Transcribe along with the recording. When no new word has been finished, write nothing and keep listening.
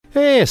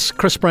Yes,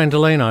 Chris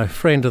Brandolino,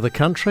 friend of the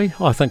country.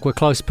 I think we're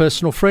close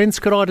personal friends.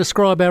 Could I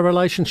describe our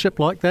relationship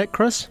like that,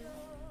 Chris?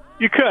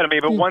 You could. I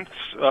mean,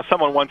 but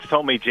someone once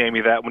told me,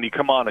 Jamie, that when you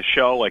come on a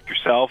show like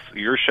yourself,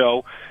 your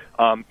show,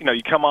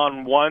 you come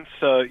on once,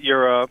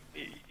 you're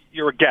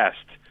a guest,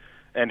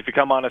 and if you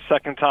come on a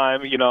second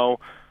time,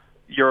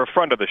 you're a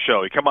friend of the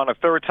show. You come on a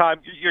third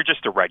time, you're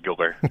just a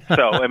regular.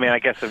 So, I mean, I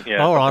guess... Yeah,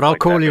 all right, I'll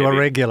call you a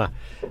regular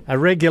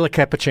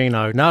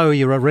cappuccino. No,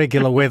 you're a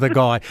regular weather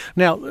guy.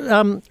 Now,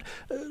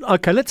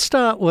 okay, let's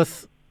start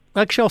with...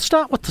 Actually, I'll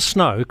start with the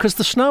snow, because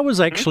the snow is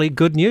actually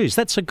good news.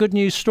 That's a good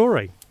news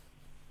story.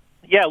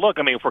 Yeah, look,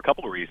 I mean, for a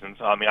couple of reasons.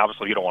 I mean,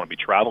 obviously, you don't want to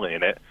be traveling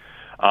in it.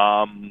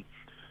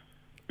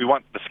 We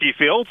want the ski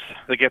fields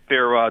to get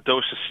their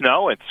dose of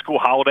snow at school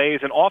holidays.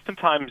 And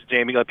oftentimes,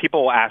 Jamie,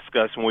 people will ask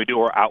us when we do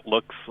our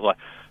outlooks,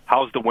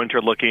 how's the winter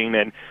looking?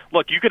 And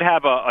look, you could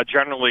have a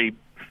generally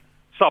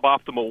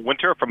suboptimal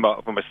winter from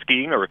a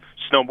skiing or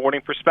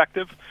snowboarding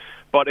perspective.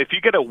 But if you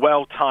get a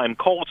well-timed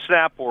cold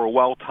snap or a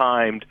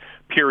well-timed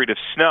period of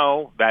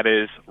snow, that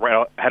is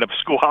right ahead of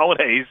school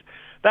holidays,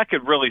 that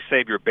could really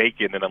save your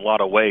bacon in a lot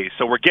of ways.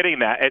 So we're getting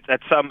that at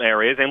some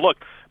areas. And look,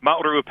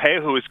 Mount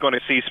Ruapehu is going to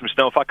see some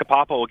snow.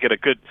 Whakapapa will get a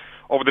good,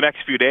 over the next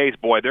few days,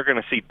 boy, they're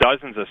going to see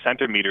dozens of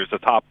centimeters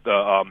atop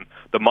the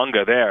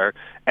Munga there,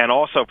 and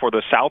also for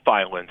the South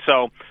Island.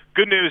 So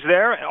good news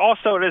there.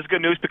 Also, it is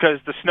good news because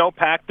the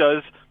snowpack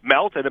does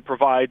melt, and it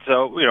provides,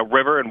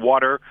 river and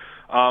water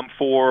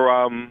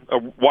for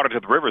water to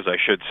the rivers, I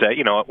should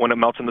say, when it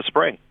melts in the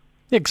spring.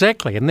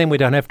 Exactly, and then we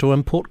don't have to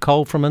import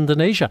coal from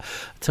Indonesia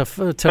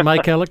to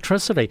make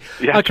electricity.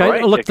 Yeah, okay,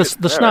 right. Look, the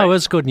snow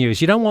is good news.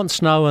 You don't want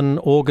snow in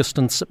August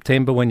and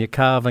September when you're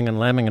carving and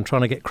lambing and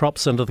trying to get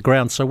crops into the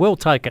ground, so we'll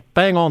take it.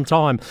 Bang on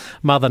time,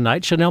 Mother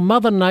Nature. Now,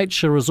 Mother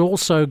Nature is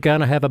also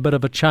going to have a bit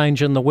of a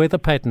change in the weather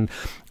pattern.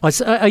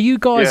 Are you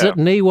guys at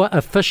NIWA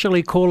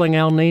officially calling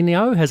El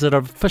Nino? Has it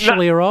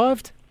officially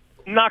arrived?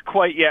 Not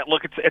quite yet.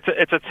 Look,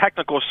 it's a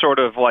technical sort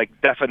of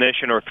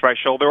definition or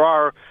threshold. There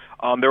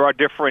are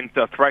different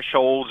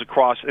thresholds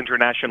across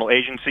international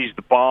agencies.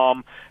 The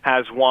BOM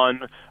has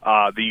one.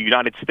 The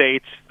United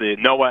States, the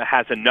NOAA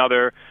has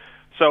another.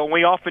 So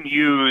we often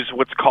use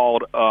what's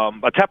called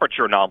a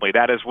temperature anomaly.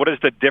 That is, what is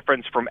the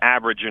difference from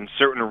average in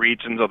certain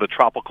regions of the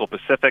tropical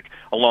Pacific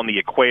along the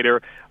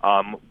equator,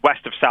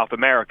 west of South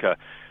America.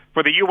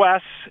 For the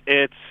U.S.,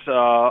 it's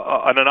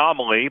an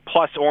anomaly,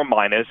 plus or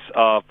minus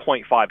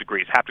 0.5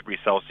 degrees, half degree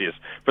Celsius.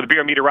 For the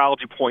Bureau of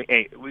Meteorology,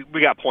 0.8. We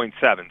got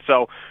 0.7.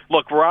 So,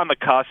 look, we're on the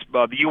cusp.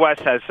 The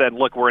U.S. has said,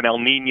 look, we're in El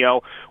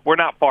Nino. We're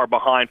not far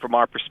behind from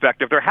our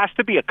perspective. There has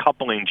to be a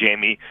coupling,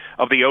 Jamie,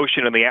 of the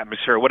ocean and the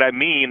atmosphere. What I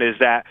mean is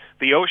that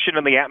the ocean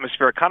and the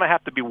atmosphere kind of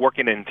have to be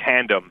working in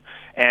tandem,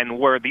 and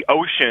where the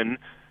ocean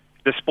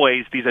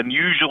displays these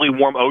unusually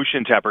warm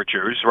ocean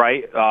temperatures,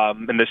 right,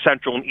 in the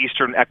central and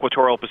eastern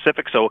equatorial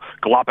Pacific, so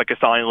Galapagos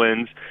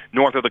Islands,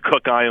 north of the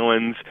Cook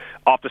Islands,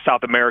 off the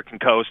South American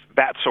coast,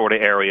 that sort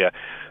of area.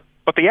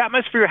 But the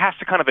atmosphere has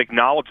to kind of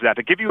acknowledge that.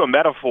 To give you a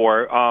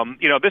metaphor,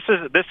 this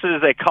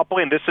is a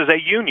coupling, this is a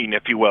union,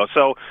 if you will.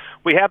 So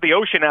we have the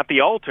ocean at the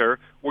altar.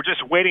 We're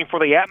just waiting for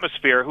the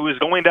atmosphere, who is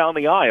going down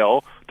the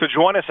aisle, to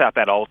join us at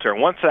that altar.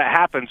 And once that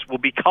happens, we'll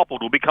be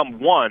coupled, we'll become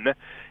one.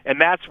 And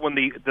that's when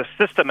the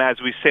system,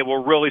 as we say,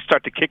 will really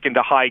start to kick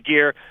into high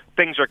gear.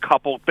 Things are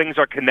coupled, things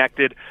are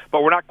connected,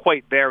 but we're not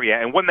quite there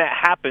yet. And when that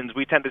happens,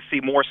 we tend to see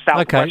more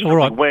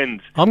southwesterly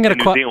winds in New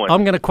Zealand.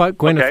 I'm going to quote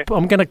Gwyneth. Okay.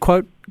 I'm going to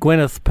quote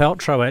Gwyneth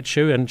Paltrow at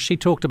you, and she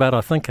talked about,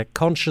 I think, a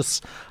conscious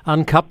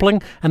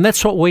uncoupling, and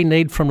that's what we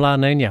need from La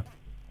Nina,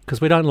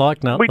 because we don't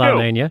like La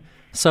Nina.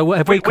 So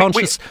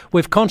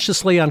we've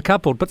consciously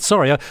uncoupled. But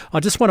sorry, I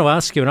just want to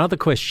ask you another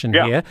question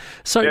here.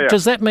 So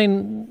does that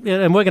mean,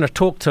 and we're going to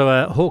talk to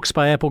a Hawke's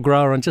Bay apple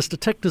grower in just a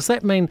tick, does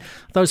that mean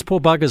those poor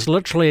buggers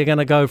literally are going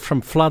to go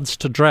from floods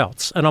to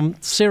droughts? And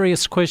I'm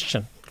serious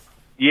question.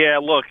 Yeah,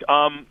 look,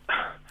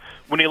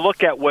 when you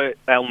look at what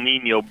El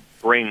Nino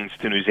brings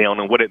to New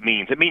Zealand and what it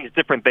means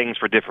different things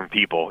for different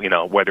people,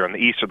 whether in the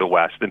east or the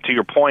west. And to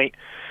your point,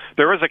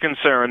 there is a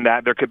concern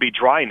that there could be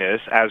dryness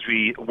as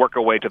we work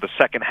our way to the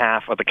second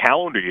half of the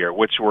calendar year,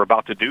 which we're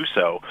about to do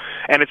so.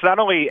 And it's not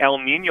only El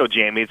Nino,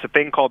 Jamie, it's a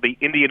thing called the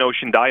Indian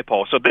Ocean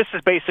Dipole. So this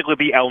is basically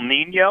the El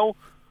Nino,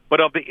 but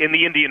in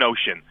the Indian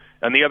Ocean,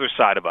 on the other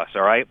side of us,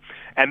 all right?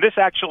 And this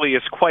actually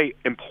is quite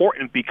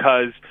important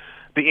because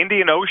the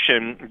Indian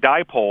Ocean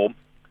Dipole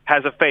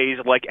has a phase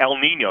like El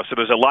Nino. So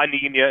there's a La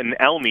Nina and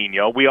El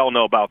Nino. We all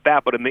know about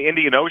that. But in the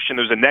Indian Ocean,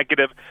 there's a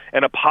negative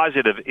and a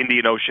positive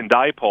Indian Ocean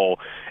dipole.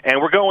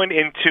 And we're going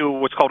into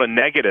what's called a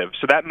negative.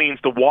 So that means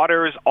the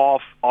waters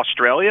off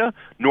Australia,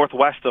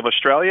 northwest of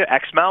Australia,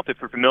 Exmouth,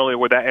 if you're familiar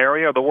with that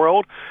area of the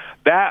world,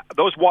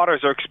 those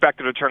waters are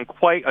expected to turn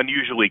quite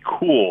unusually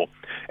cool.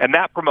 And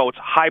that promotes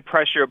high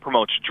pressure,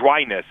 promotes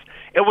dryness.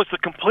 It was the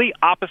complete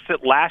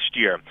opposite last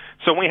year.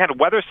 So when we had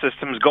weather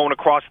systems going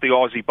across the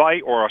Aussie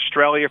Bight or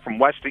Australia from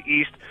west to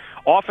east,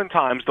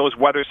 oftentimes those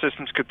weather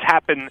systems could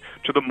tap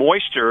into the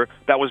moisture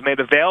that was made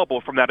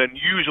available from that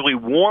unusually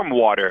warm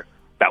water.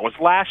 That was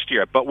last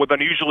year. But with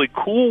unusually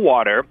cool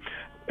water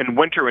in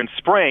winter and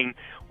spring,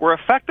 we're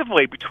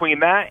effectively, between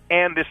that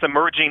and this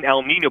emerging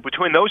El Nino,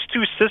 between those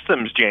two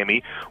systems,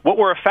 Jamie, what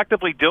we're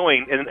effectively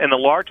doing in a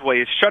large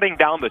way is shutting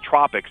down the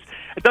tropics.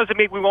 It doesn't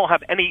mean we won't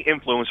have any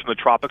influence from the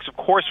tropics. Of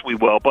course we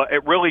will, but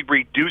it really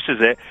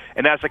reduces it,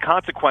 and as a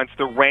consequence,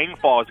 the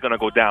rainfall is going to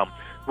go down.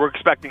 We're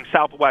expecting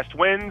southwest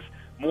winds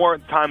more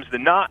times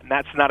than not, and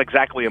that's not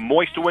exactly a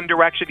moist wind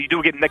direction. You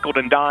do get nickeled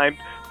and dimed,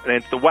 and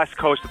it's the west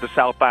coast of the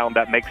South Island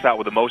that makes out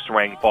with the most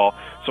rainfall.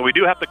 So we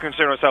do have to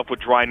concern ourselves with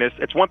dryness.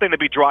 It's one thing to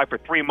be dry for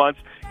 3 months.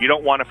 You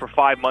don't want it for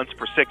 5 months,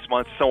 for 6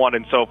 months, so on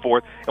and so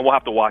forth, and we'll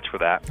have to watch for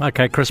that.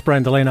 Okay, Chris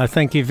Brandolino,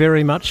 thank you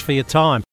very much for your time.